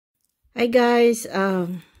Hi guys,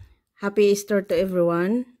 happy Easter to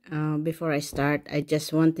everyone. Before I start, I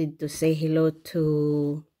just wanted to say hello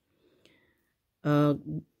to a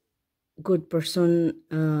good person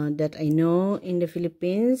that I know in the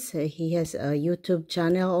Philippines. He has a YouTube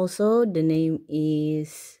channel also. The name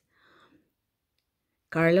is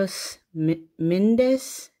Carlos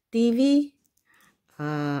Mendez TV.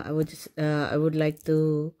 I would like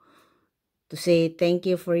to say thank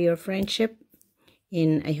you for your friendship,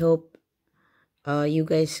 and I hope you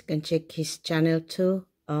guys can check his channel too.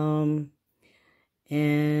 And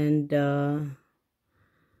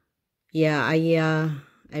yeah,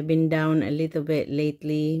 I've been down a little bit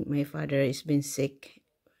lately. My father has been sick.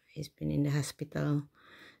 He's been in the hospital.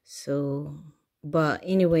 So, but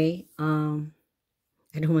anyway, I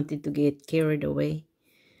don't want it to get carried away.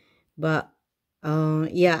 But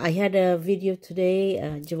yeah, I had a video today,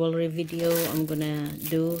 a jewelry video I'm gonna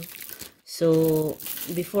do. So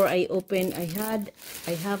before I open, I have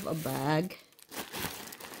a bag.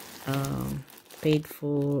 Um, I paid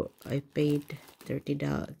 $30,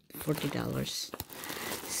 $40.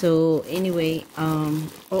 So anyway,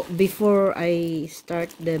 before I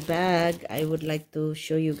start the bag, I would like to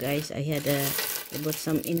show you guys. I bought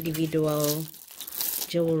some individual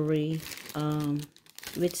jewelry,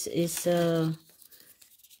 which is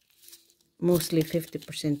mostly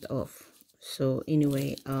 50% off. So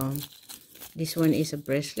anyway, this one is a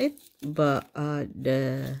bracelet, but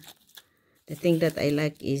the thing that I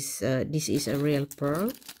like is this is a real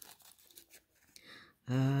pearl,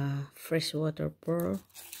 freshwater pearl,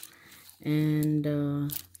 and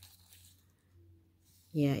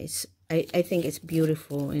yeah, I think it's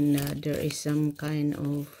beautiful, and there is some kind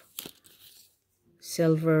of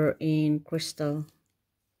silver in crystal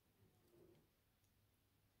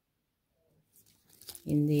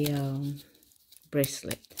in the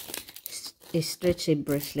bracelet. It's stretchy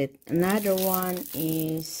bracelet. Another one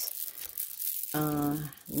is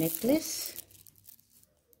necklace,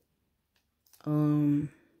 um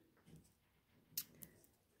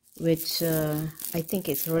which I think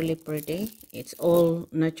it's really pretty. It's all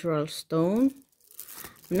natural stone.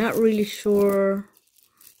 I'm not really sure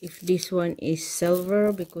if this one is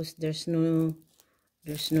silver because there's no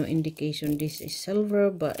indication this is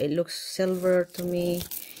silver, but it looks silver to me.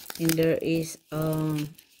 And there is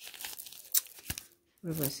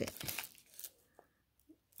where was it?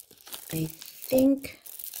 I think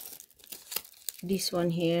this one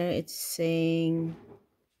here, it's saying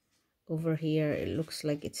over here, it looks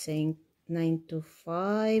like it's saying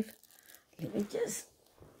 925. Let me just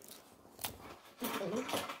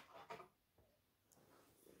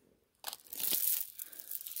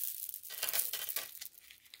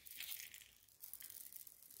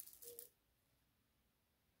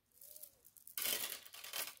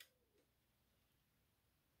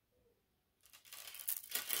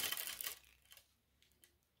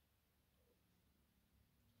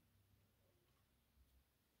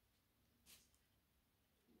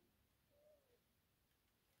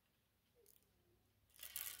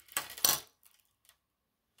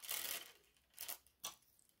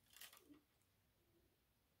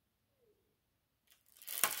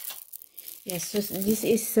yes, so this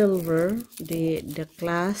is silver. The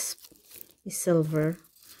clasp is silver.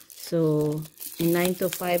 So in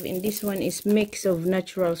 925, and this one is mix of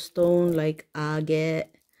natural stone like agate,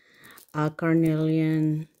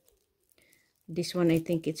 carnelian. This one I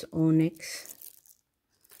think it's onyx,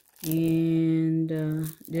 and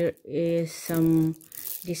there is some.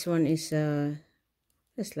 This one is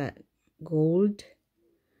it's like gold,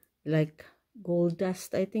 like gold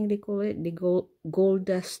dust. I think they call it the gold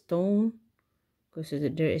dust stone, because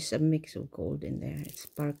there is a mix of gold in there. It's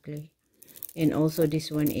sparkly. And also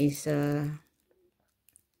this one is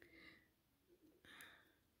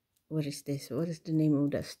what is this? What is the name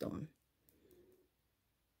of that stone?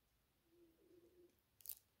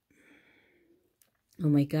 Oh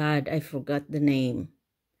my god, I forgot the name.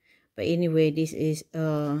 But anyway, this is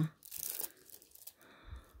what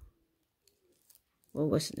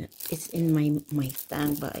was it? It's in my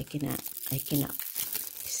tongue, but I cannot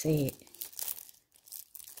say it.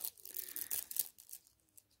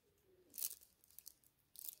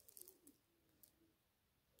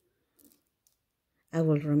 I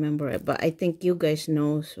will remember it, but I think you guys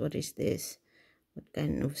knows what is this. What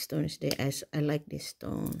kind of stone is there? As I like this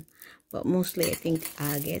stone, but mostly I think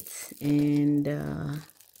agates and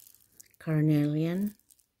carnelian.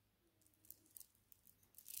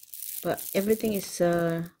 But everything is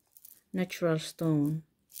natural stone.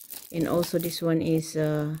 And also this one is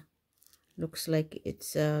looks like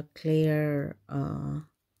it's a clear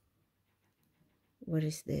what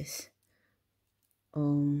is this?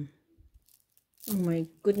 Oh my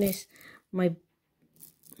goodness, my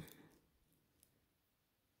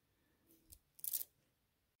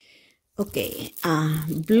okay,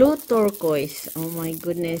 blue turquoise. Oh my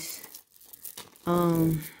goodness.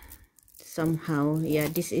 Somehow, yeah,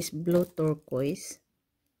 this is blue turquoise,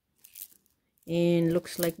 and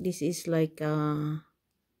looks like this is like they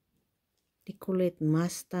call it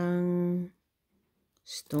Mustang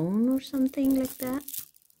stone or something like that.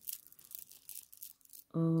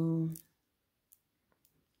 Um,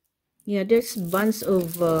 yeah, there's bunch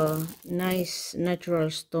of nice natural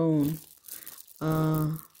stone,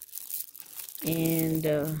 uh, and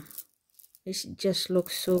this just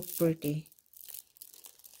looks so pretty.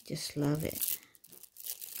 Just love it.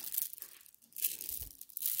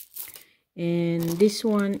 And this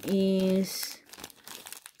one is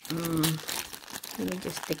let me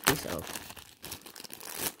just take this off.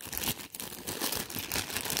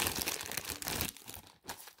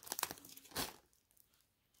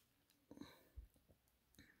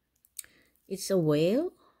 It's a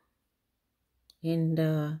whale, and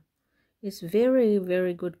it's very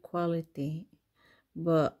very good quality,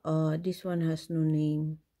 but this one has no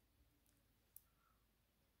name,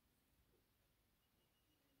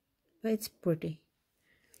 but it's pretty.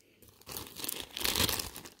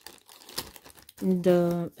 And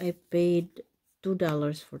I paid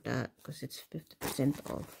 $2 for that because it's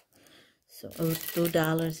 50% off. So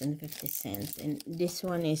 $2.50. And this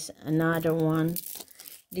one is another one.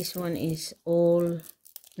 This one is all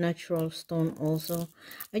natural stone also.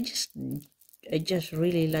 I just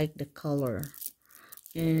really like the color,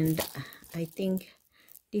 and I think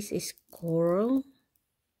this is coral.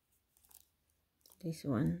 This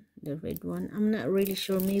one, the red one, I'm not really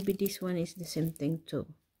sure. Maybe this one is the same thing too.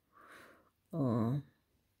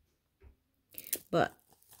 But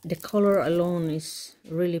the color alone is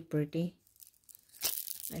really pretty.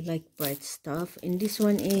 I like bright stuff. And this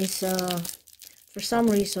one is for some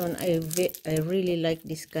reason I really like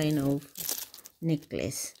this kind of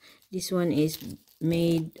necklace. This one is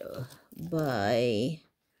made by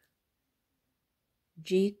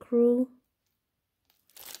J. Crew,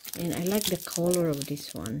 and I like the color of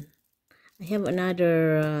this one. I have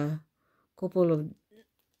another couple of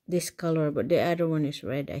this color, but the other one is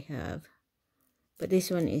red I have. But this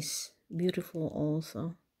one is beautiful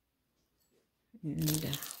also,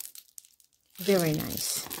 and very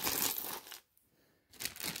nice.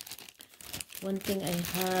 One thing I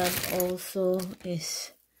have also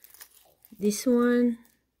is this one.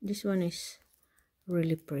 This one is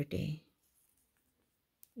really pretty.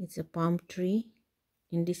 It's a palm tree,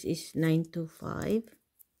 and this is 925.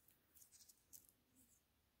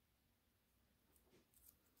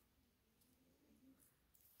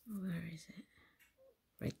 Where is it?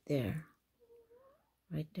 Right there.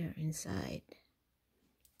 Right there inside.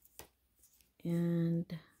 And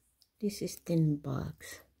this is $10.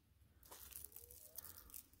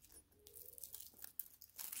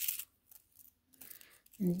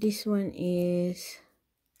 And this one is,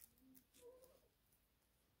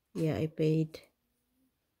 yeah, I paid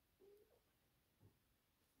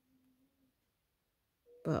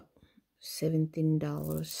about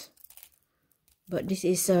 $17. But this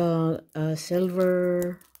is a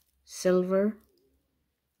silver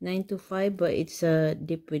 925, but it's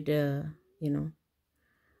deep with the, you know,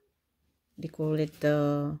 they call it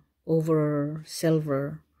over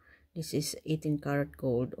silver. This is 18 karat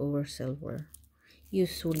gold over silver.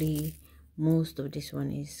 Usually most of this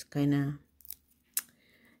one is kind of,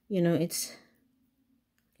 you know, it's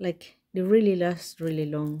like they really last really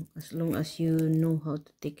long as you know how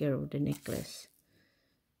to take care of the necklace.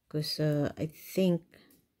 Because I think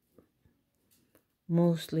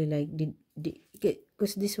mostly like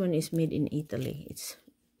because this one is made in Italy, it's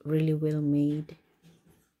really well made.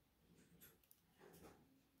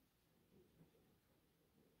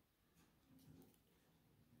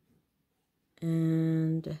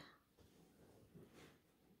 And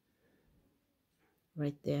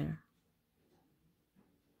right there,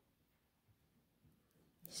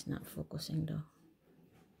 it's not focusing though.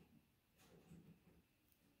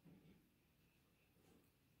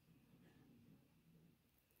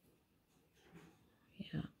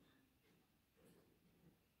 Yeah,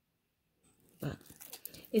 but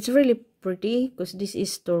it's really pretty because this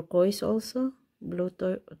is turquoise also. Blue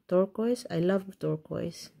turquoise. I love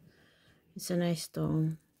turquoise. It's a nice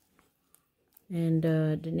stone, and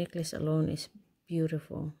the necklace alone is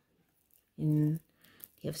beautiful. And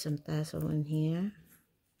you have some tassel in here,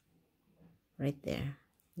 right there.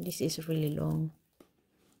 This is really long.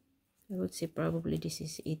 I would say probably this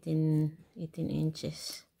is 18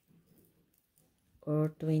 inches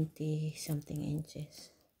or 20 something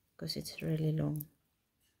inches, because it's really long.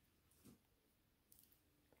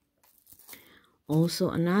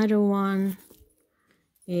 Also, another one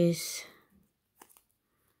is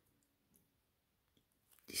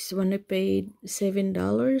this one. I paid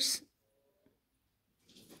 $7,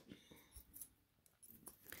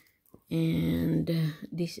 and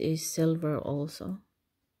this is silver also,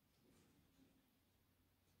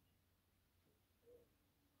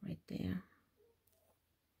 right there.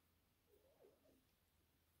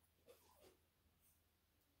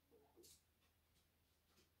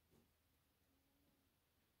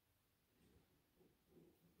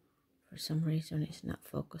 For some reason it's not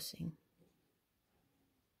focusing.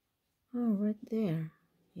 Oh, right there.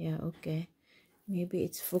 Yeah, okay. Maybe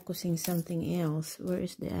it's focusing something else. Where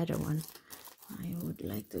is the other one? I would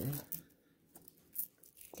like to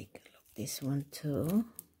take a look. This one too.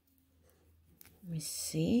 Let me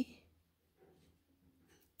see.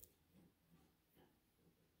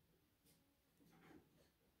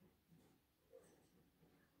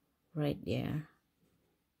 Right there.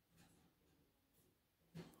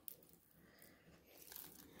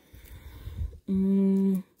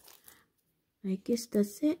 I guess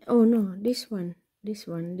that's it. Oh no, this one. This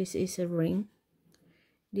is a ring.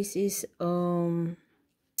 This is opal.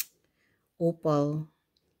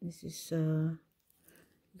 This is a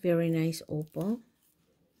very nice opal.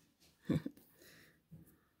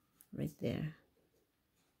 Right there.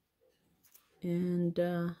 And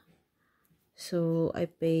so I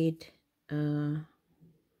paid $15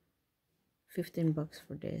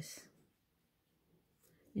 for this.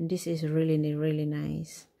 And this is really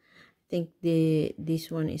nice. I think this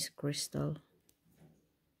one is crystal.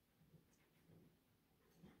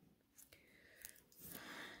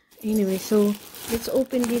 Anyway, so let's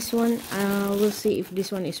open this one. We'll see if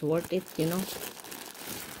this one is worth it, you know,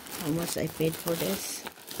 how much I paid for this.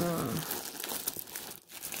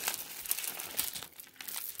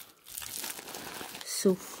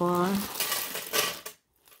 So far,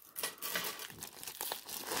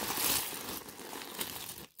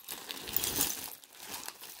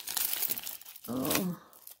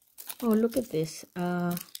 oh, look at this.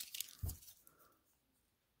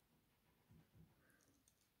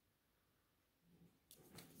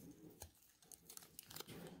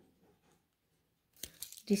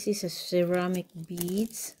 This is a ceramic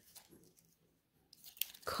beads,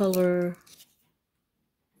 color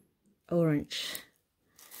orange,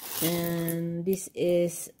 and this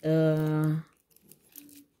is I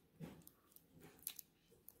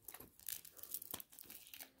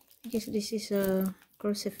guess this is a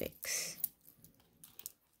crucifix.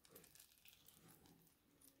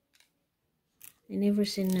 I never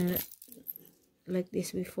seen like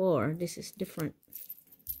this before. This is different,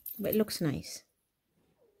 but it looks nice.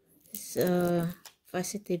 It's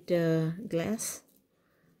faceted glass.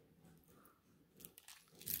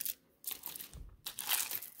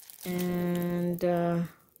 And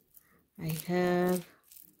I have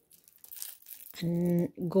a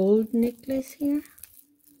gold necklace here.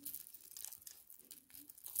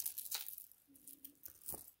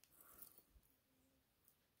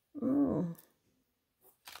 Oh,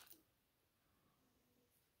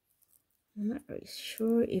 I'm not really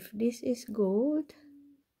sure if this is gold,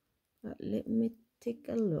 but let me take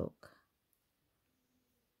a look.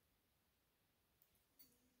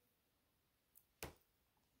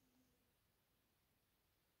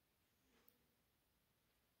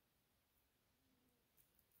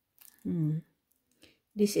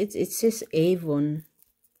 This it says Avon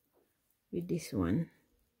with this one,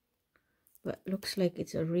 but looks like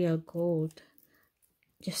it's a real gold.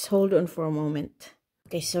 Just hold on for a moment.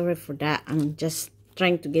 Okay, sorry for that. I'm just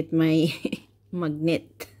trying to get my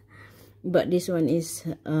magnet. But this one is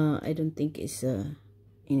I don't think it's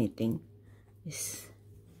anything. It's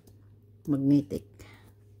magnetic.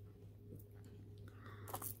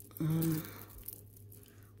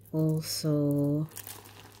 Also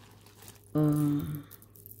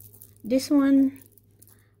this one,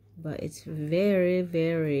 but it's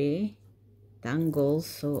very tangled,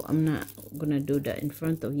 so I'm not gonna do that in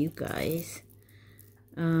front of you guys.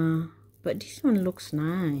 But this one looks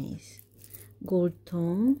nice. Gold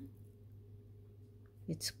tone.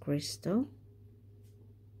 It's crystal.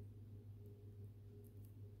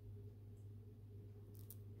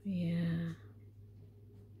 Yeah,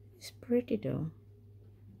 it's pretty though.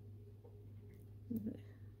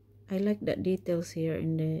 I like that details here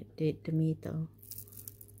in the metal.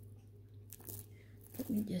 Let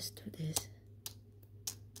me just do this.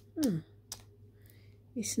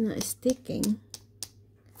 It's not sticking.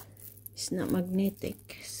 It's not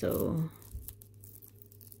magnetic, so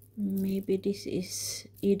maybe this is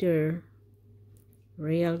either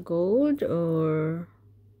real gold or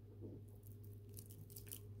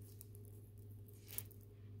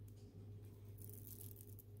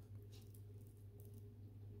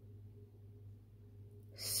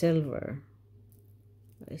silver.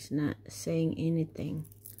 It's not saying anything,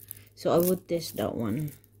 so I would test that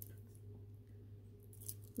one.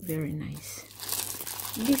 Very nice.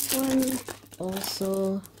 This one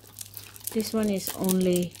also, this one is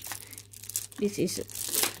only, this is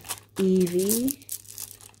Eevee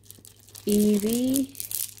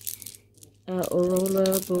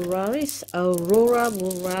Aurora Borealis,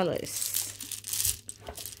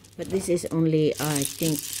 but this is only, I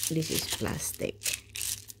think this is plastic.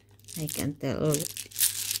 I can tell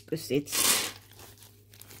because it's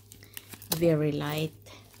very light.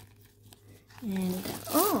 And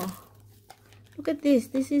oh, look at this.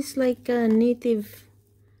 This is like a native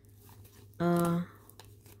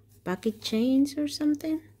pocket chains or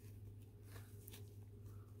something.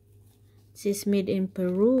 This is made in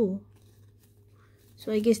Peru,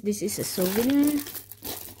 so I guess this is a souvenir,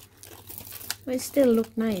 but it still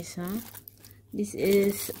look nice, huh? This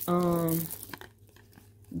is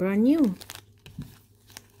brand new.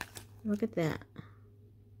 Look at that.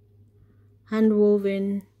 Hand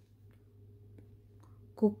woven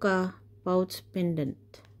Kuka pouch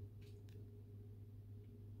pendant.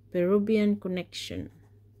 Peruvian connection.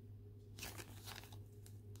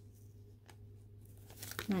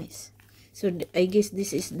 Nice. So I guess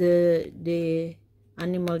this is the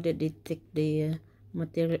animal that they take the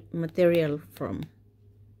material from.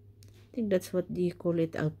 I think that's what you call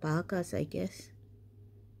it, alpacas, I guess.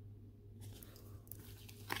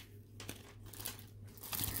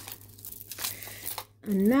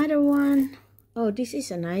 Another one. Oh, this is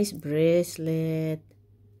a nice bracelet.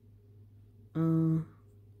 Oh,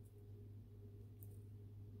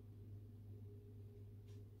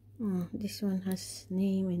 this one has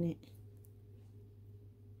name in it.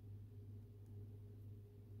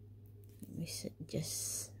 Let me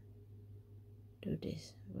just do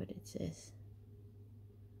this, what it says.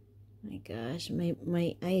 My gosh,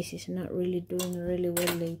 my eyes is not really doing really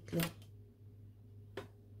well lately.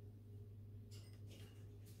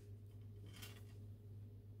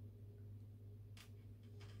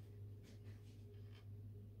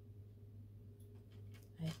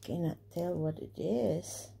 I cannot tell what it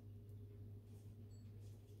is.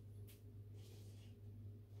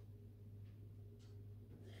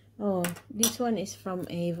 Oh, this one is from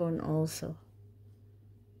Avon also.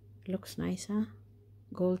 Looks nice, huh?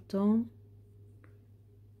 Gold tone.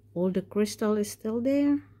 All the crystal is still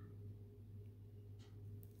there.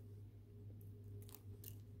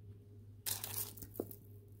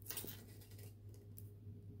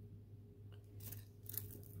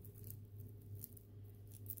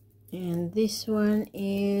 And this one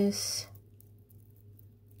is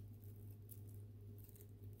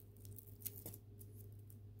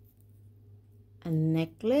a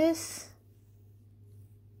necklace.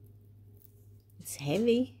 It's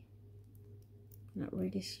heavy. Not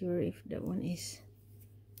really sure if that one is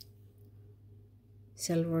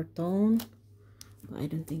silver tone. I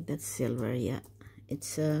don't think that's silver yet.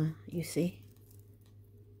 It's you see,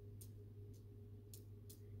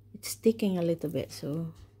 it's sticking a little bit,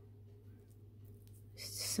 so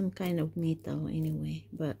it's some kind of metal anyway,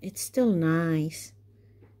 but it's still nice.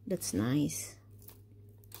 That's nice.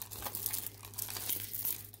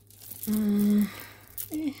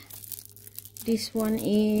 This one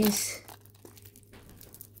is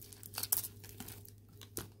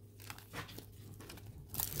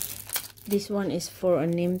for a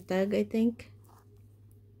name tag, I think.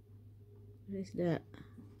 What is that?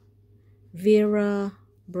 Vera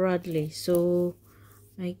Bradley. So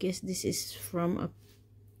I guess this is from a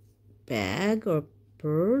bag or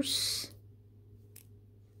purse.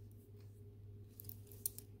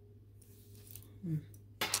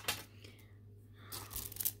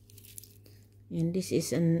 And this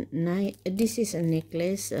is a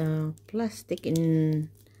necklace, plastic in,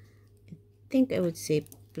 I think I would say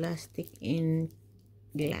plastic in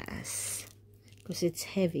glass, because it's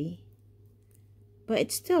heavy, but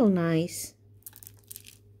it's still nice.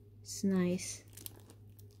 It's nice.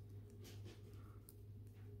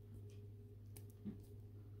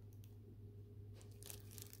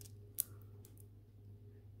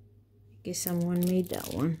 I guess someone made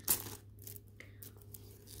that one.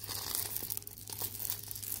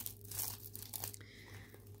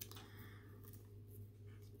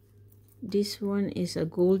 This one is a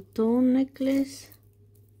gold tone necklace.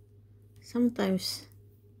 Sometimes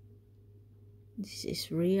this is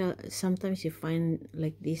real. Sometimes you find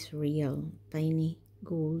like this real tiny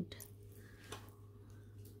gold.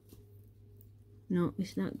 No,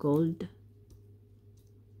 it's not gold.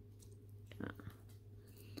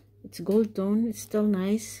 It's gold tone. It's still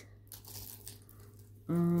nice.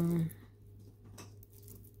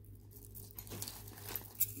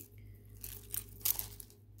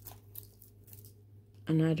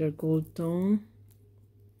 Another gold tone.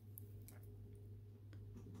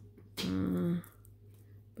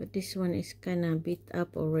 But this one is kind of beat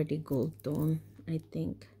up already, gold tone, I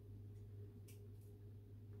think.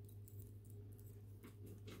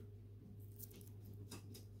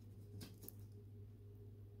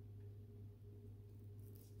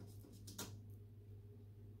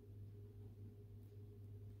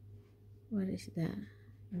 What is that?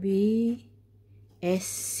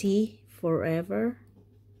 BSC Forever.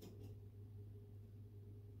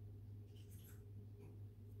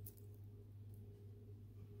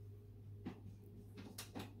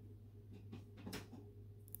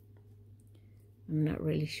 I'm not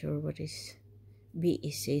really sure what is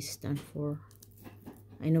BEC stand for.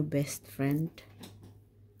 I know best friend,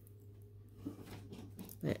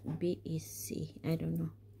 but BEC, I don't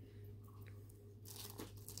know.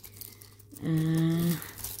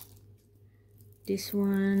 This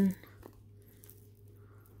one,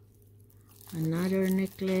 another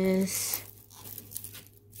necklace.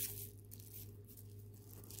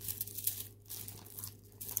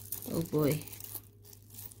 Oh boy,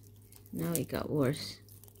 now it got worse.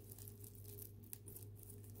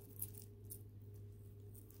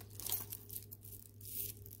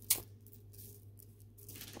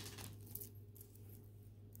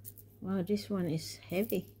 Wow, this one is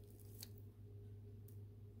heavy.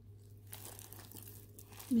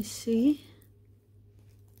 Let me see.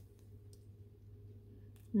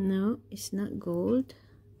 No, it's not gold.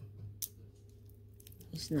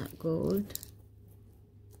 It's not gold.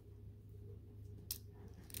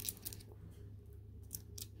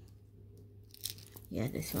 Yeah,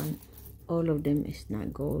 this one, all of them is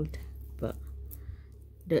not gold, but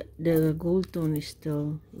the gold tone is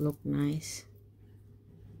still look nice.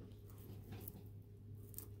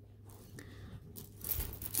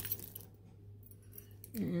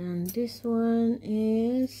 And this one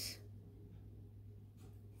is,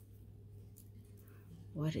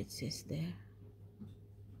 what it says there?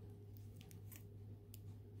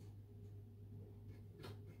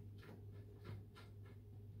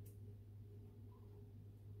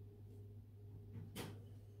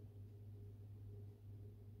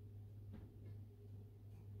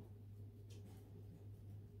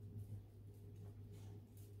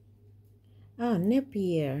 Oh,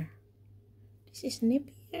 Napier. This is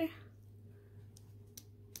Napier.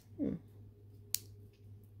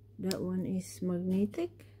 That one is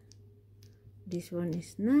magnetic. This one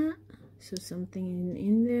is not. So something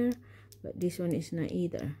in there, but this one is not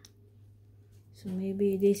either. So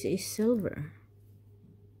maybe this is silver.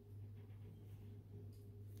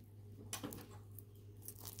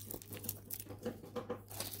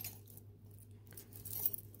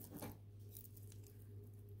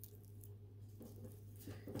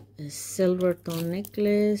 A silver tone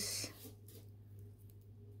necklace.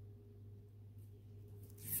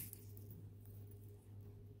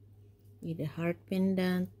 With a heart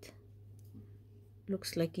pendant.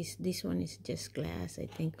 Looks like this one is just glass, I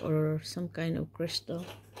think, or some kind of crystal.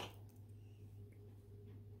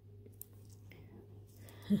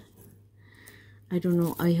 I don't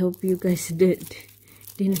know. I hope you guys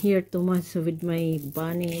didn't hear too much with my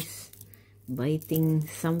bunnies biting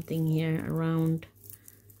something here around.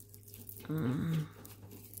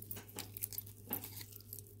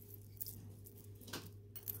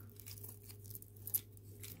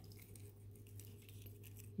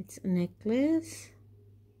 It's a necklace.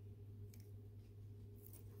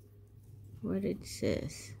 What it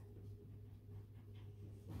says?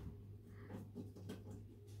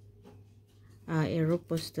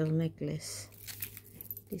 Aeropostale necklace.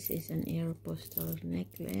 This is an Aeropostale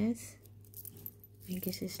necklace. I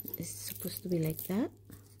guess it's supposed to be like that.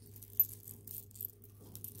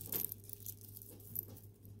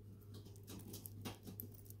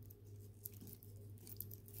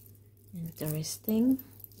 Interesting.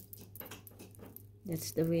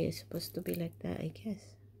 That's the way it's supposed to be, like that, I guess.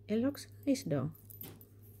 It looks nice though.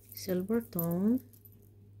 Silver tone.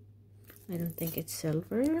 I don't think it's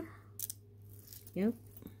silver. Yep.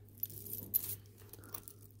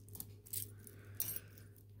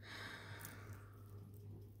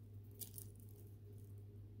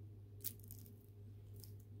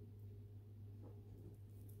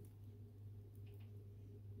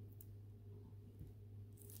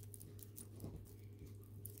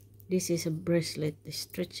 This is a bracelet, a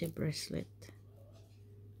stretchy bracelet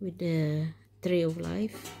with the Tree of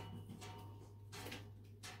Life.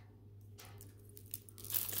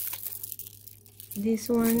 This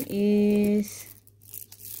one is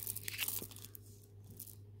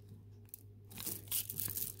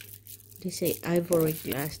they say ivory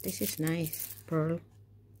glass. This is nice. Pearl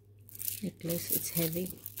necklace. It's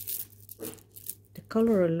heavy. The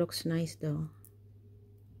color looks nice though.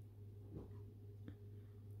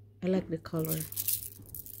 I like the color.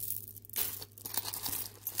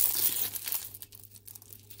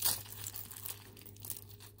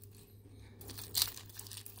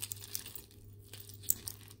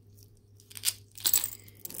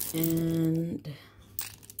 And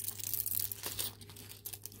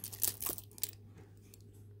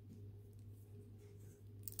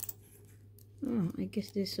oh, I guess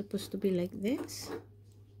this is supposed to be like this,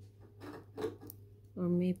 or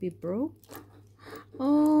maybe broke.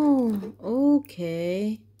 Oh,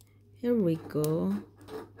 okay, here we go.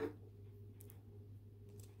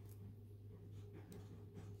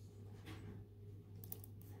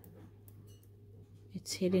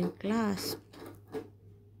 It's hidden clasp.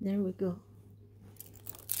 There we go.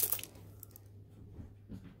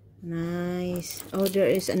 Nice. Oh, there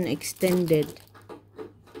is an extended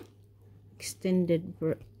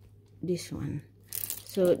this one.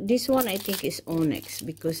 So this one I think is onyx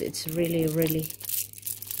because it's really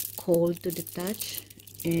cold to the touch,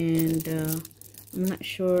 and I'm not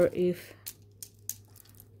sure if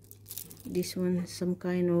this one has some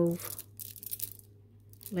kind of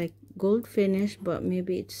like gold finish, but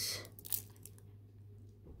maybe it's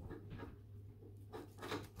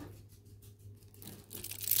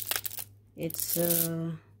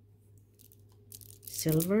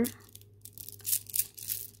silver.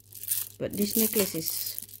 But this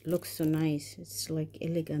necklace looks so nice. It's like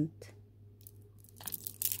elegant,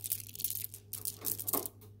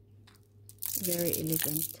 very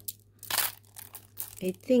elegant.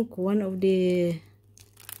 I think one of this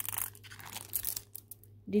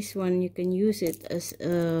one you can use it as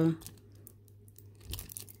a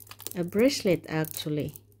bracelet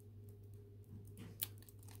actually,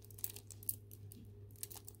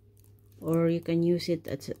 or you can use it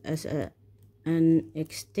as an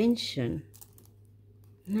extension.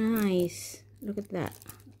 Nice. Look at that.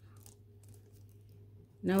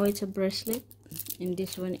 Now it's a bracelet and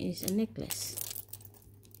this one is a necklace.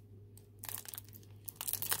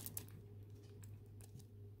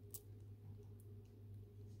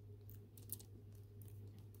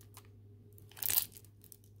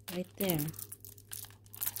 Right there.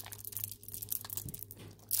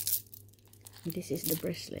 This is the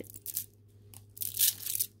bracelet.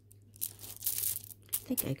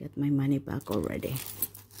 I think I got my money back already.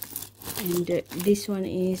 And this one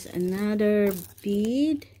is another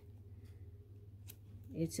bead.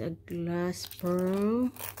 It's a glass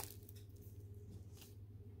pearl.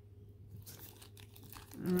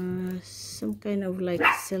 Some kind of like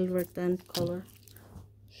silver tan color.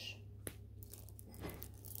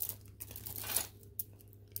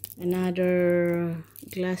 Another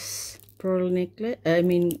glass pearl necklace. I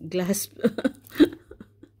mean glass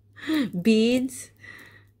beads.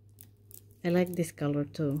 I like this color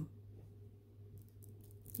too.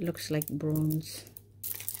 Looks like bronze.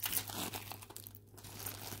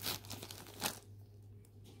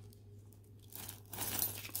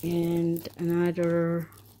 And another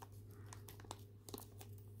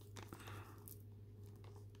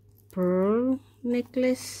pearl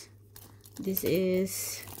necklace. This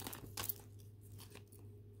is,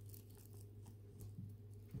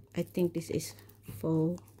 I think this is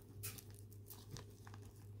faux.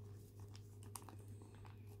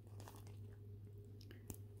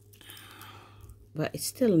 But it's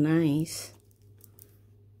still nice.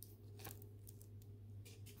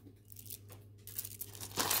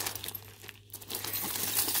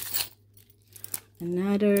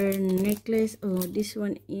 Another necklace. Oh, this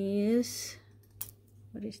one is,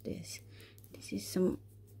 what is this? This is some,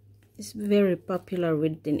 it's very popular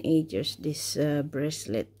with teenagers, this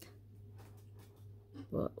bracelet.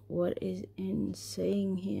 But what is in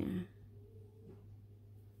saying here?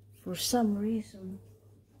 For some reason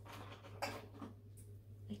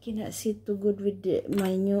I cannot see too good with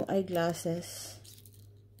my new eyeglasses.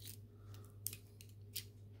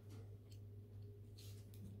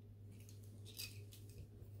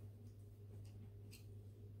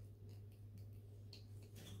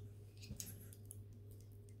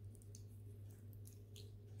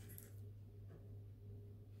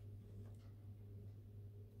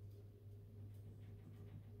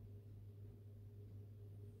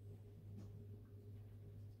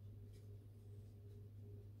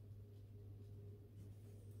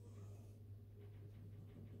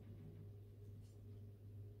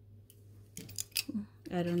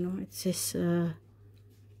 I don't know, it says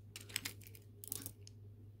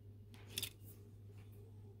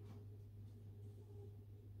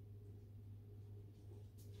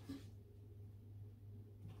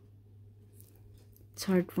It's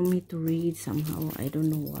hard for me to read somehow. I don't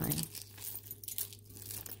know why.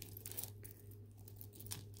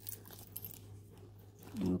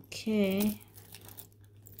 Okay.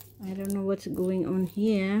 I don't know what's going on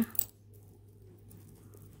here.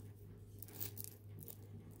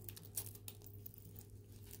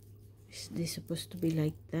 Is this supposed to be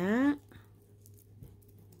like that?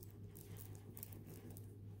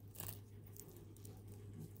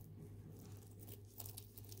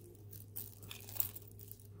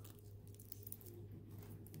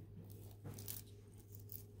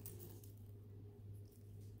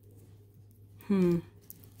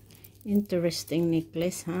 Interesting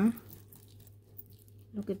necklace, huh?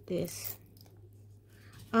 Look at this.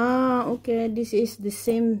 Ah, okay, this is the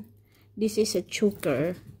same. This is a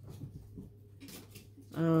choker.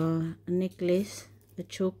 A necklace, a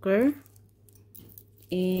choker.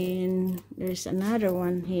 And there's another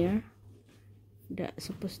one here. That's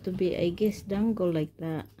supposed to be, I guess, dangle like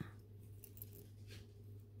that.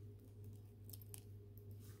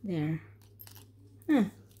 There. Huh.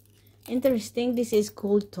 Interesting. This is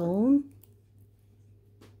cold tone.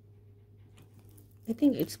 I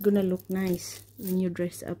think it's gonna look nice when you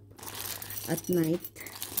dress up at night.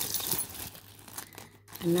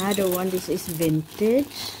 Another one. This is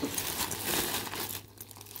vintage.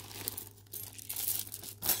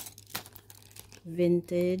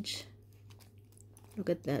 Vintage. Look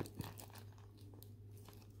at that.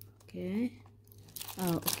 Okay.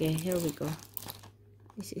 Oh, okay. Here we go.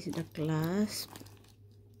 This is the clasp.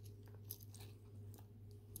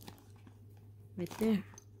 Right there.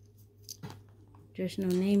 There's no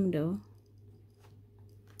name though.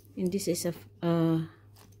 And this is a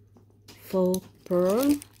faux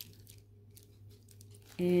pearl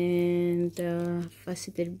and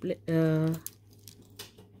faceted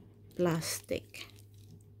plastic.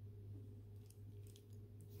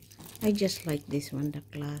 I just like this one, the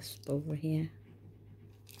clasp over here.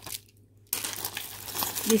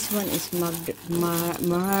 This one is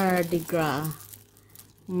Mardi Gras.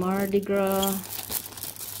 Mardi Gras.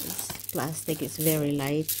 It's plastic. It's very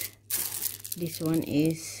light. This one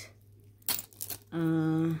is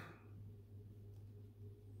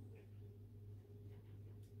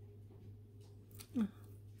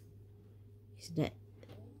is that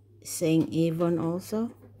Saint Avon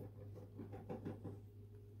also?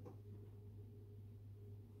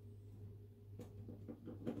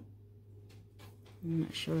 I'm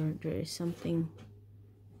not sure. There is something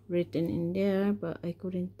written in there, but I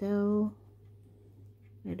couldn't tell.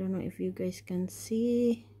 I don't know if you guys can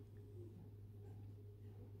see.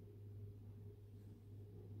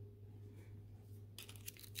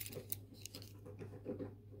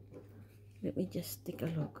 Let me just take a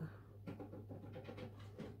look.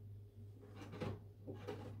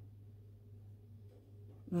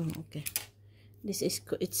 Oh, okay. This is,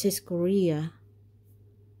 it says Korea.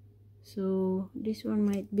 So this one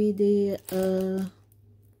might be the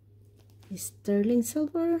sterling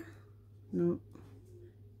silver. No,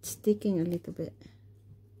 it's sticking a little bit.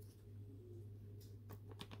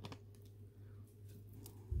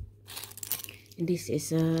 And this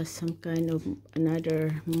is some kind of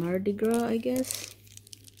another Mardi Gras, I guess.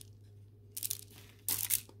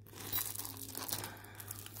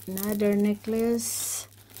 Another necklace.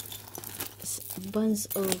 It's a bunch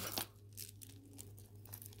of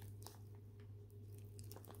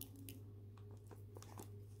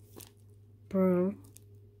pearl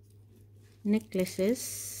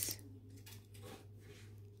necklaces,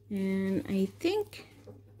 and I think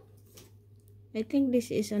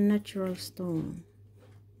this is a natural stone.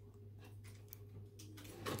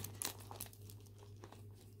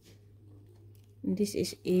 And this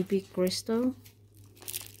is AB crystal.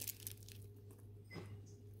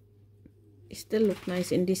 It still look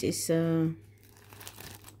nice. And this is I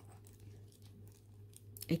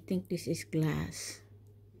think this is glass.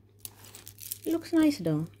 It looks nice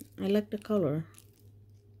though. I like the color.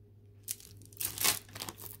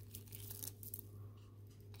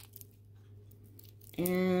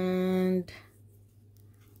 And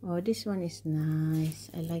oh, this one is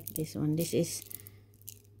nice. I like this one. This is,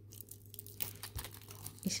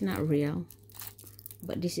 it's not real,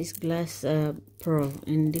 but this is glass pearl,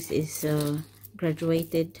 and this is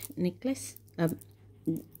graduated necklace.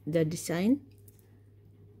 The design,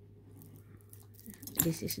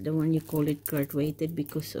 this is the one you call it graduated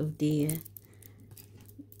because of the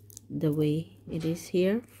way it is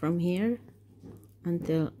here, from here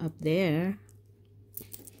until up there.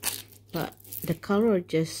 But the color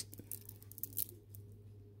just,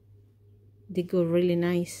 they go really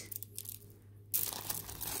nice.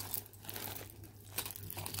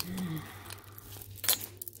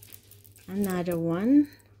 Another one.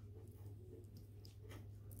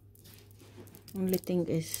 Only thing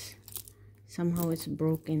is somehow it's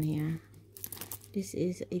broken here. This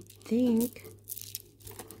is, I think,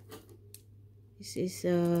 this is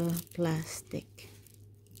plastic.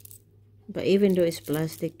 But even though it's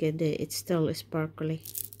plastic, it's still sparkly.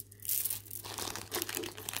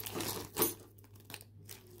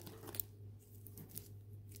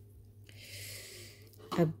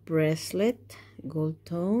 A bracelet, gold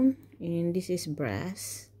tone, and this is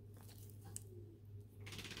brass.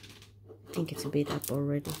 I think it's a bit up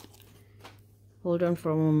already. Hold on for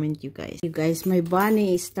a moment, you guys. My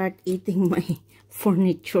bunny start eating my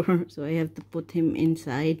furniture, so I have to put him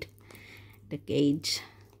inside the cage.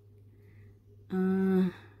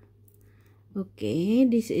 Okay,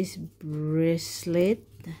 this is bracelet,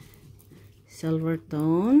 silver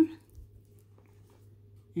tone,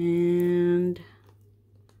 and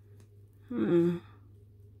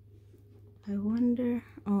I wonder,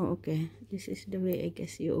 oh okay, this is the way I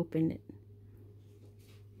guess you open it.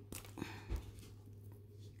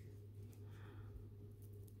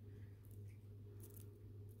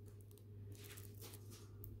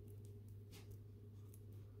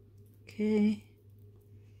 Okay.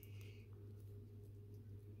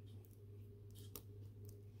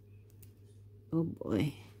 Oh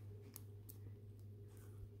boy.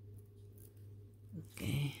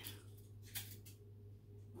 Okay.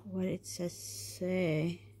 What it says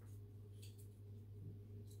say.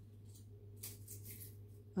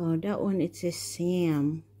 Oh, that one it says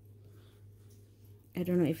Sam. I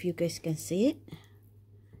don't know if you guys can see it. I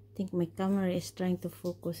think my camera is trying to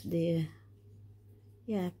focus the,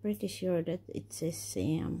 yeah, pretty sure that it says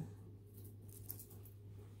Sam.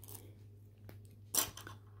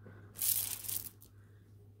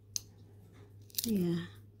 Yeah,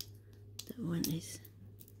 that one is,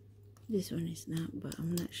 this one is not, but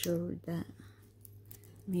I'm not sure with that.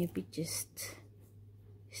 Maybe just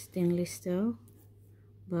stainless steel,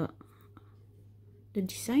 but the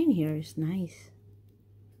design here is nice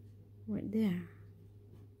right there.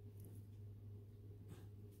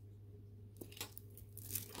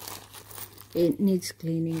 It needs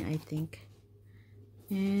cleaning, I think.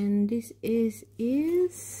 And this is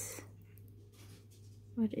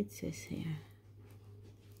what it says here.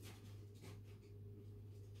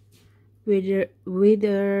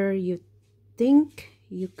 Whether you think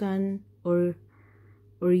you can or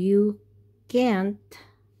you can't,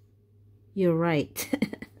 you're right.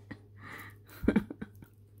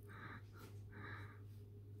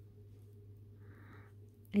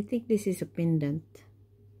 I think this is a pendant.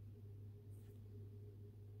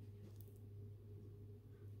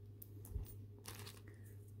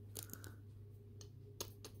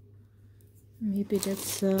 Maybe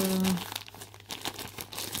that's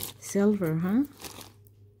silver, huh?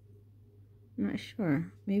 Not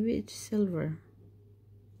sure. Maybe it's silver.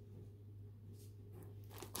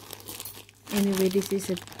 Anyway, this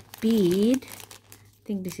is a bead. I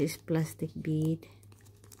think this is plastic bead.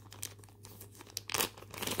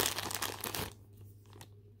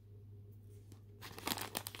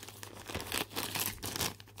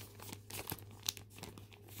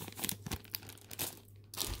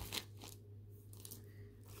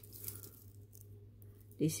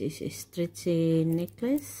 This is a stretchy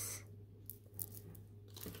necklace.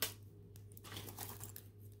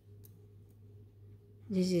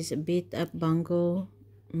 This is a beat up bangle,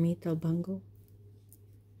 metal bangle.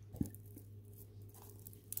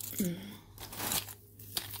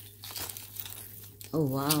 Oh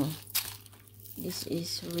wow, this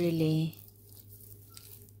is really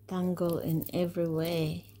tangle in every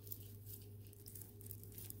way.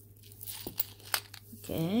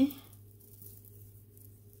 Okay,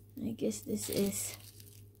 I guess this is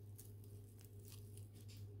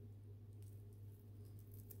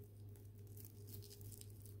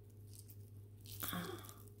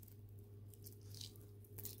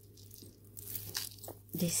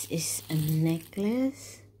a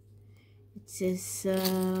necklace. It says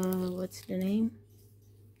what's the name?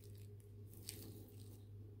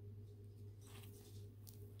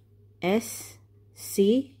 SC.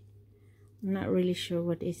 I'm not really sure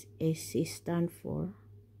what is SC stand for.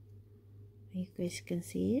 You guys can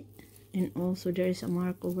see it, and also there is a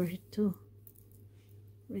mark over here too,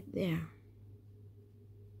 right there.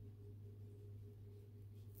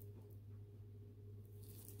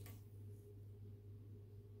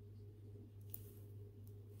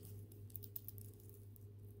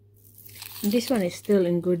 This one is still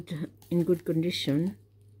in good condition.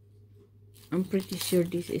 I'm pretty sure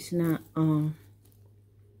this is not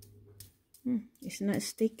it's not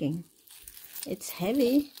sticking. It's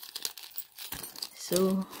heavy,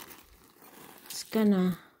 so kind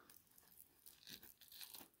of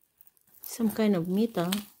some kind of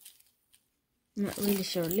metal. Not really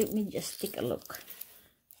sure. Let me just take a look.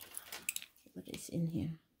 What is in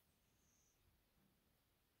here?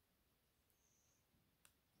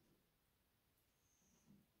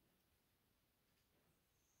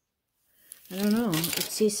 I don't know.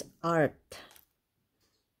 It says art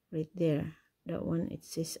right there. That one, it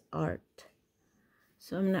says art.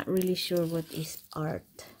 So I'm not really sure what is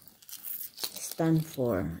art stand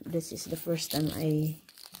for. This is the first time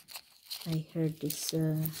I heard this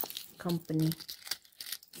company.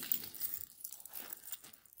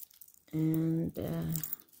 And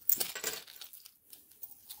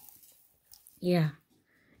yeah,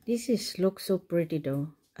 this is looks so pretty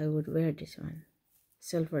though. I would wear this one,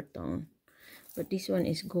 silver tone, but this one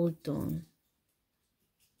is gold tone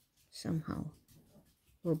somehow,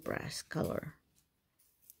 or brass color.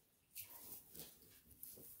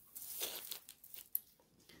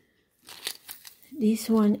 This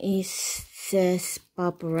one is says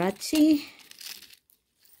paparazzi,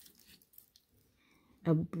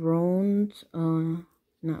 a bronze,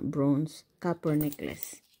 not bronze, copper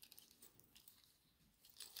necklace.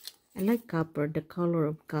 I like copper, the color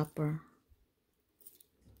of copper.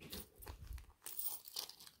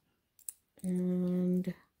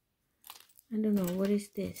 And I don't know, what is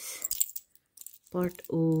this? Part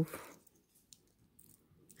of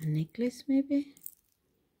a necklace maybe?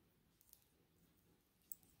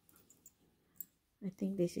 I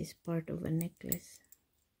think this is part of a necklace.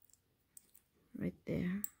 Right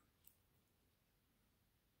there.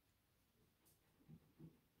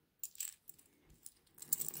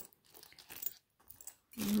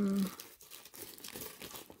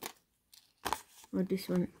 Oh, this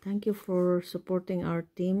one. Thank you for supporting our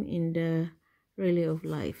team in the Relay of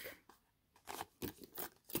Life.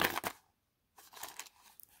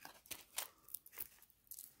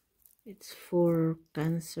 It's for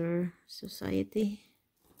Cancer Society.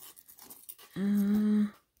 Oh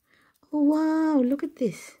wow, look at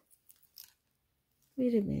this.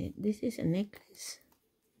 Wait a minute, this is a necklace.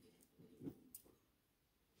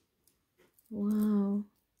 Wow,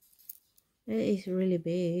 that is really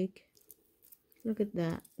big. Look at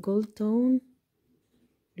that gold tone.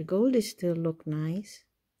 The gold is still look nice.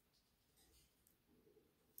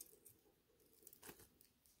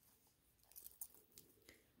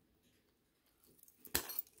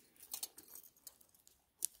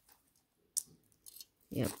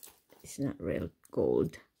 Yep, it's not real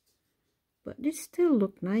gold, but it still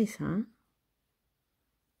look nice, huh?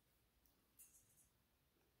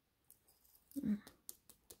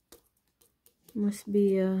 Must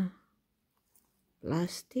be a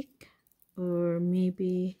plastic, or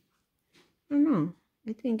maybe, I don't know.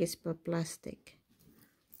 I think it's for plastic.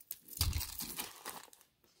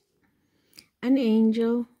 An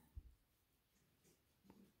angel.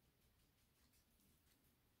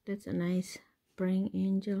 That's a nice praying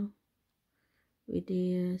angel with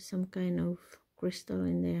the some kind of crystal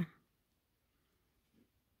in there.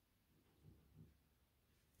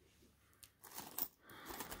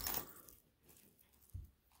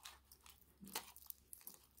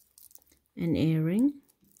 An earring.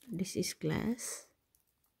 This is glass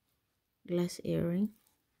earring.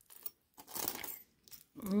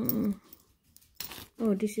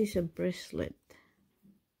 Oh, this is a bracelet.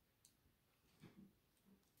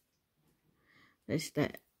 That's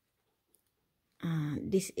that.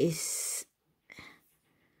 This is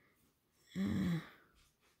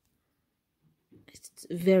it's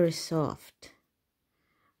very soft.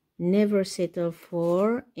 Never settle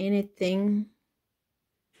for anything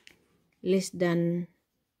less than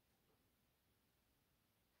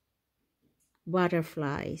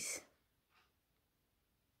butterflies.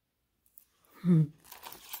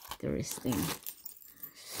 Interesting.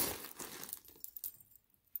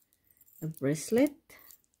 A bracelet.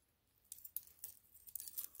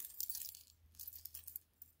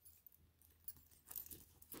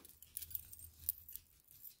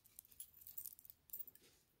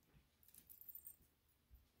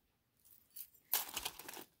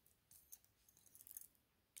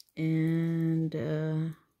 And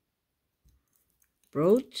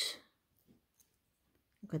brooch.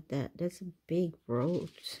 Look at that. That's a big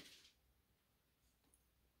brooch.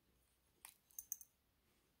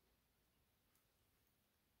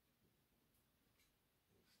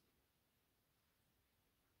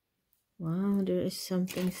 Wow, there is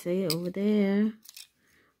something say over there.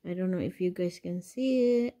 I don't know if you guys can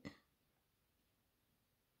see it.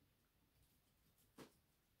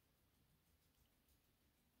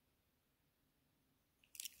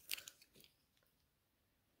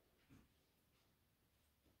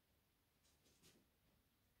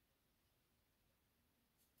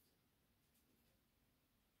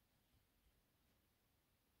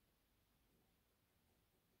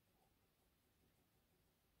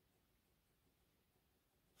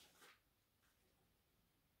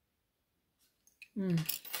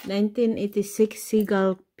 1986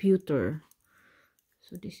 Seagull pewter.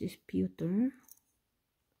 So this is pewter.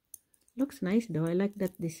 Looks nice though. I like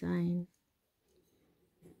that design.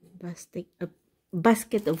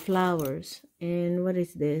 Basket of flowers. And what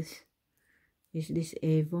is this? Is this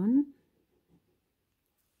Avon?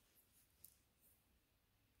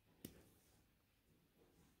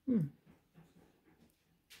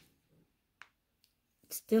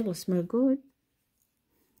 It still smell good.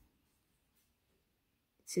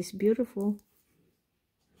 This is beautiful.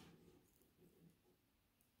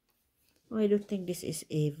 Oh, I don't think this is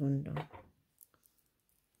Avon though.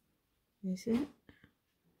 Is it?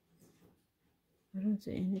 I don't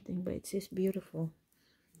see anything, but it says beautiful.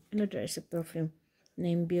 I know there is a perfume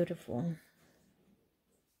named Beautiful.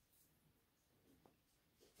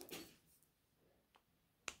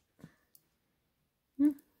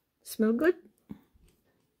 Smell good.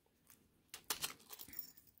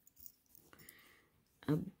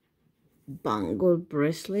 A bangle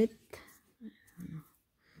bracelet.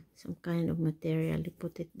 Some kind of material. You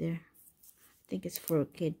put it there. I think it's for a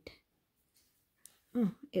kid.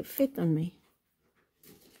 Oh, it fit on me.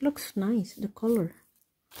 Looks nice. The color.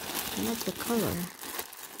 I like the color.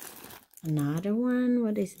 Another one.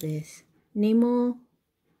 What is this? Nemo.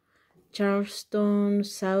 Charleston,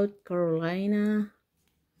 South Carolina.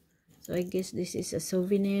 So I guess this is a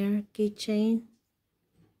souvenir keychain.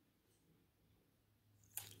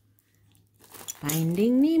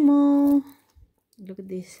 Finding Nemo. Look at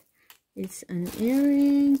this. It's an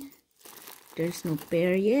earring. There's no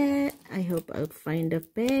pair yet. I hope I'll find a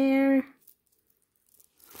pair.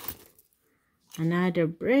 Another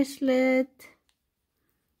bracelet.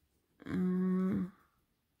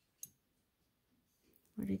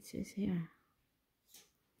 What it says here.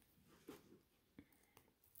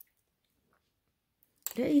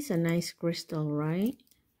 That is a nice crystal, right?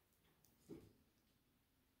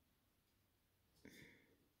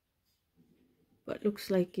 But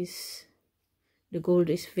looks like the gold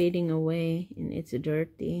is fading away and it's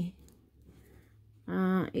dirty.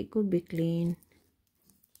 It could be clean.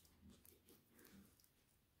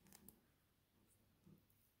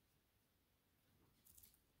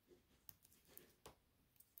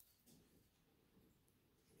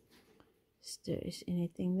 Is there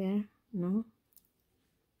anything there? No.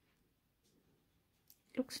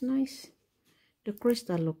 Looks nice. The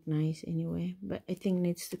crystal look nice anyway, but I think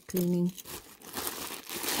needs the cleaning.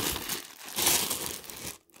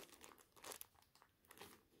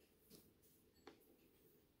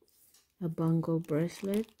 A bangle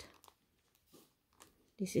bracelet.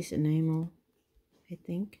 This is an enamel, I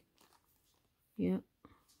think. Yeah.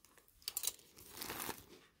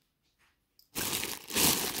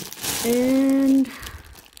 And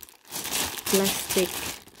plastic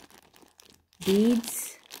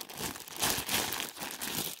beads.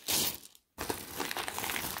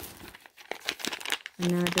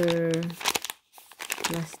 Another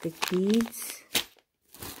plastic beads.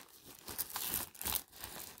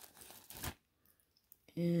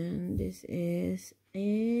 And this is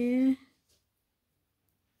a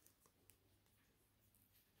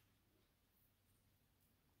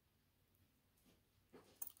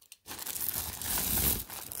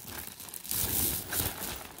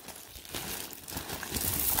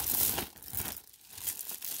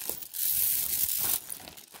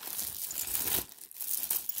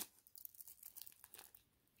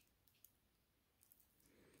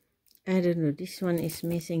I don't know, this one is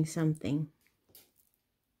missing something.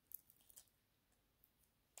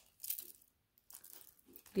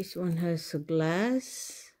 This one has a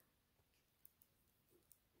glass.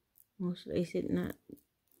 Mostly, is it not?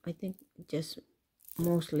 I think just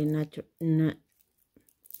mostly natural.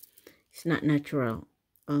 It's not natural.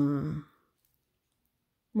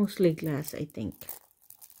 Mostly glass, I think.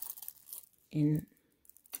 And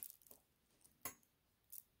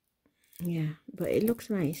yeah, but it looks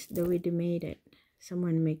nice the way they made it.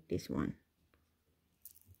 Someone make this one.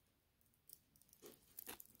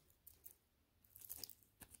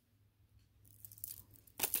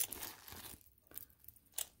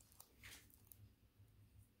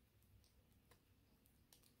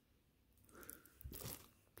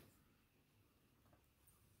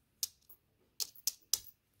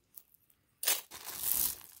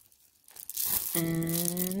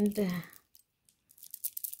 And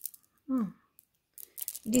oh,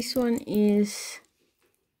 this one is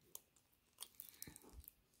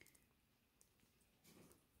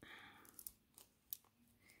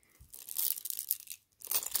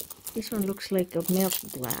looks like a milk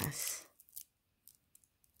glass.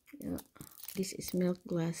 Yeah, this is milk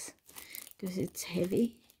glass because it's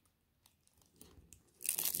heavy.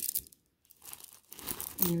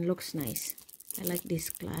 and looks nice. I like this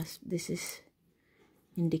clasp. This is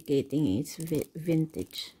indicating it's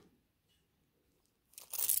vintage.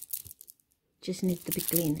 Just need to be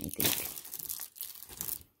clean, I think.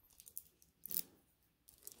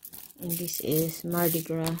 And this is Mardi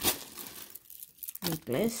Gras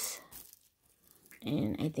necklace.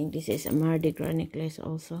 And I think this is a Mardi Gras necklace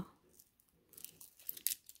also.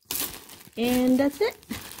 And that's it,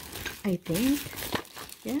 I think.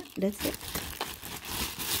 Yeah, that's it.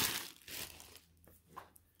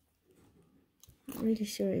 Not really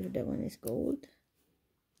sure if that one is gold.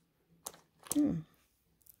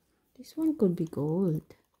 This one could be gold.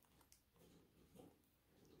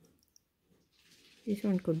 This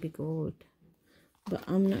one could be gold. But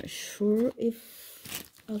I'm not sure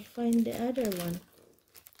if I'll find the other one.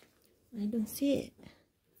 I don't see it.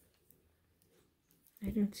 I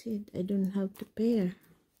don't see it. I don't have the pair.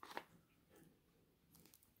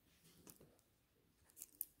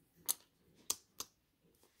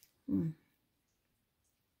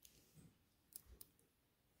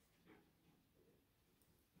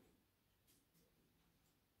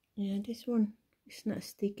 Yeah, this one is not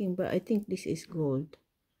sticking, but I think this is gold.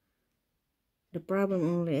 The problem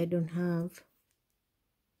only I don't have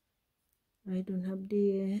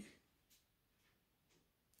the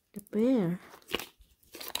pair.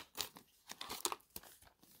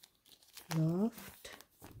 Loft.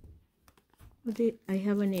 I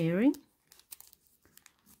have an earring.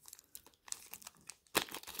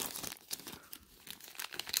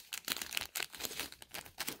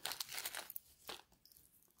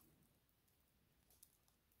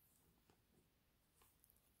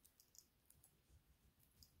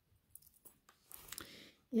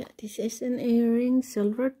 Yeah, this is an earring,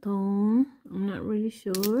 silver tone. I'm not really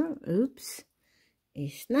sure. Oops.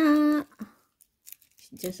 It's not. It's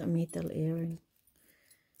just a metal earring.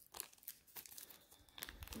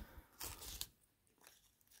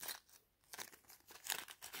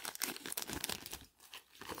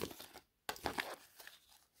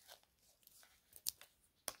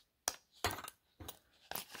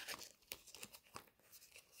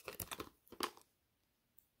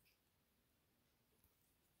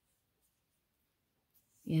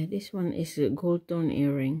 Yeah, this one is a gold tone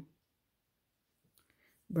earring.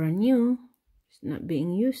 Brand new. It's not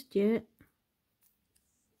being used yet.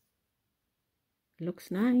 Looks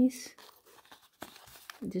nice.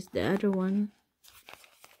 Just the other one.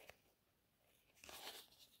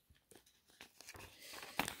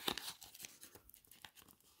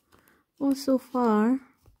 Well, so far,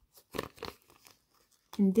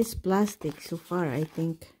 in this plastic, so far, I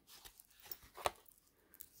think.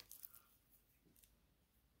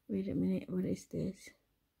 Wait a minute, what is this?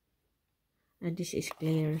 This is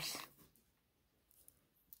Claire's.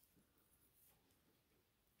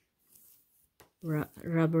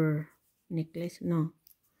 Rubber necklace. No,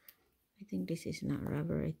 I think this is not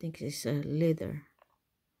rubber. I think it's leather.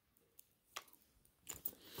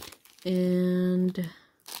 And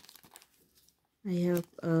I have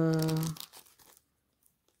a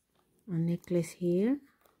necklace here.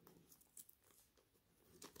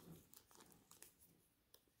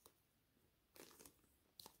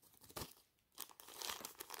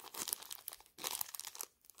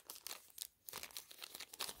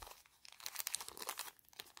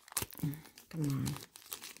 Come on.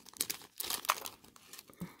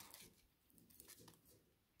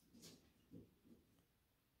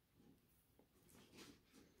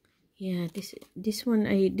 Yeah, this one,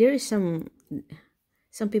 there is some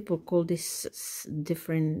people call this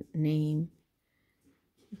different name,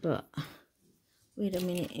 but wait a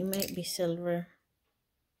minute, it might be silver.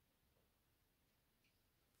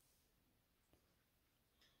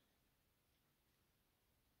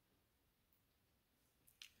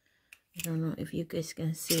 I don't know if you guys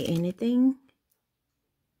can see anything.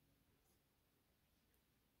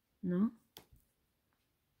 No?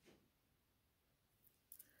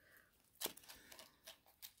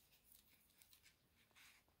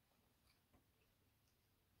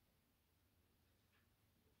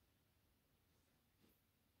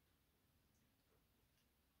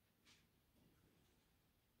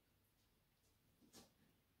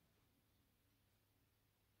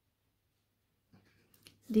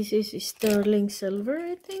 This is sterling silver,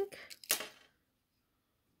 I think.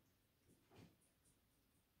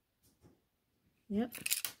 Yep.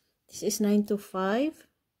 This is 925.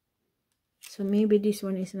 So maybe this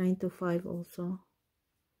one is 925 also.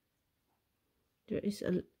 There is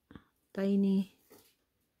a tiny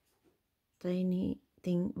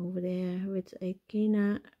thing over there which I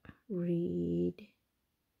cannot read.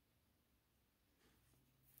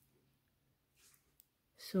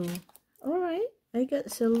 So, alright. I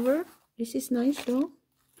got silver. This is nice though.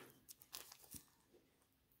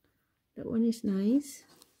 That one is nice.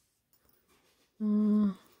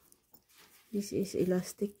 This is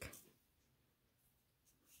elastic.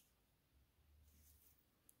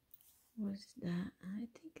 What's that? I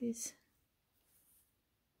think it's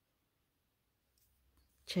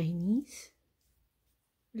Chinese.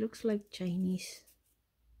 It looks like Chinese.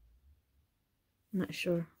 I'm not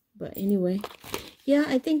sure, but anyway, yeah,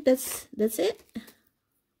 I think that's it.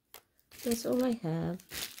 That's all I have.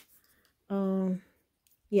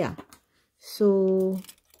 Yeah, so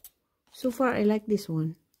far I like this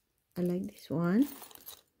one. I like this one,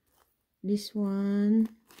 this one,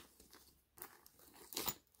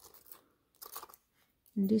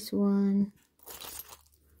 and this one.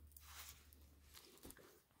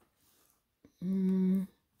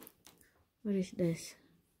 What is this?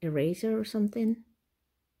 Eraser or something?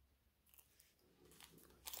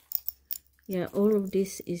 Yeah, all of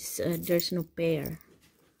this is there's no pair,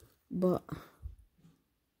 but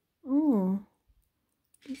oh,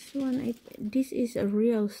 this one, this is a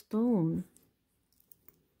real stone.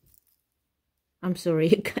 I'm sorry,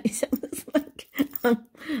 you guys. I was like,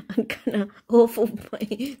 I'm kind of off of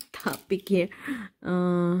my topic here.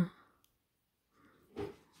 Let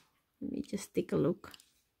me just take a look.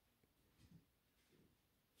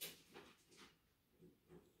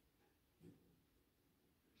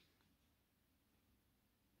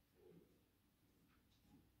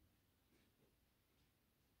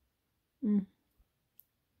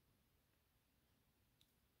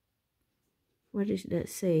 What does that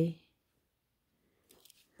say?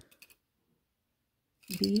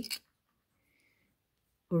 B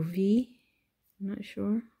or V? I'm not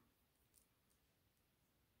sure.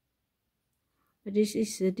 But this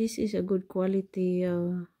is a good quality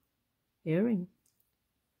earring.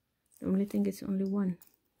 The only thing is only one.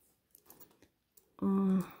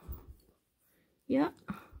 Yeah,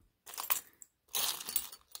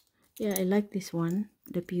 I like this one,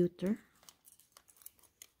 the pewter.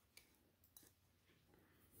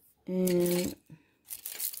 And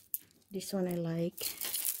this one I like.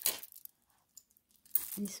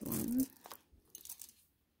 This one.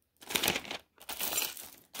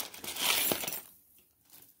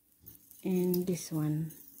 And this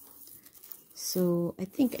one. So I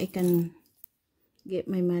think I can get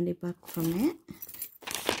my money back from it.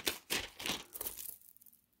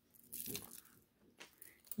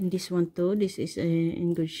 And this one too, this is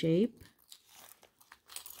in good shape.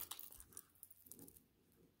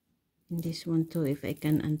 And this one too, if I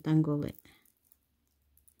can untangle it.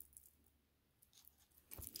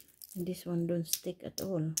 And this one don't stick at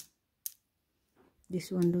all.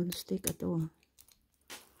 This one don't stick at all.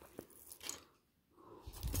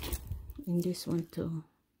 And this one too.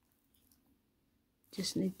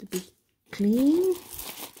 Just need to be clean.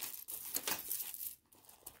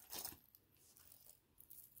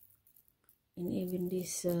 And even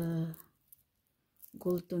these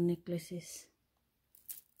gold tone necklaces.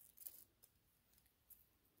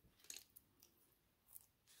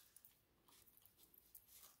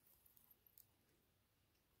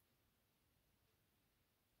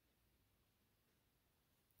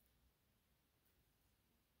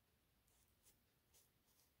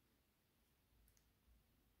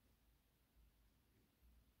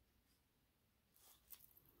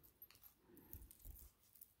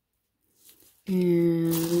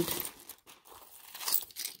 And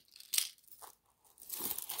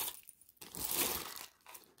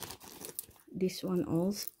this one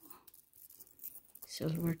also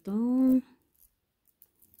silver tone.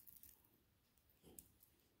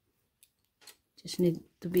 Just need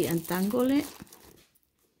to be untangle it.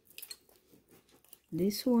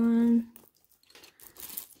 This one,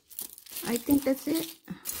 I think that's it.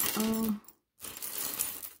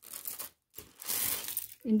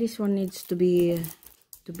 And this one needs to be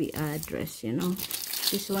addressed, you know.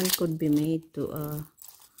 This one could be made to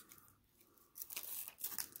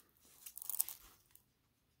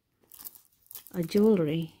a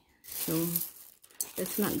jewelry, so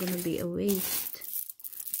that's not gonna be a waste.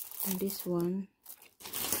 And this one,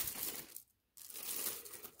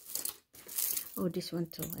 oh, this one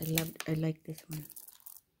too, I like this one.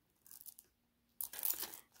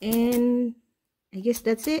 And I guess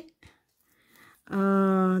that's it.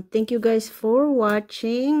 Thank you guys for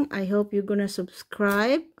watching. I hope you're gonna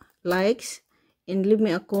subscribe, likes, and leave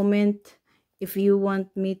me a comment if you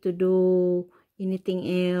want me to do anything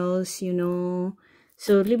else, you know.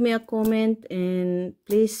 So leave me a comment and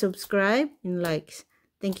please subscribe and likes.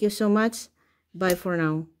 Thank you so much. Bye for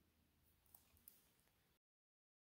now.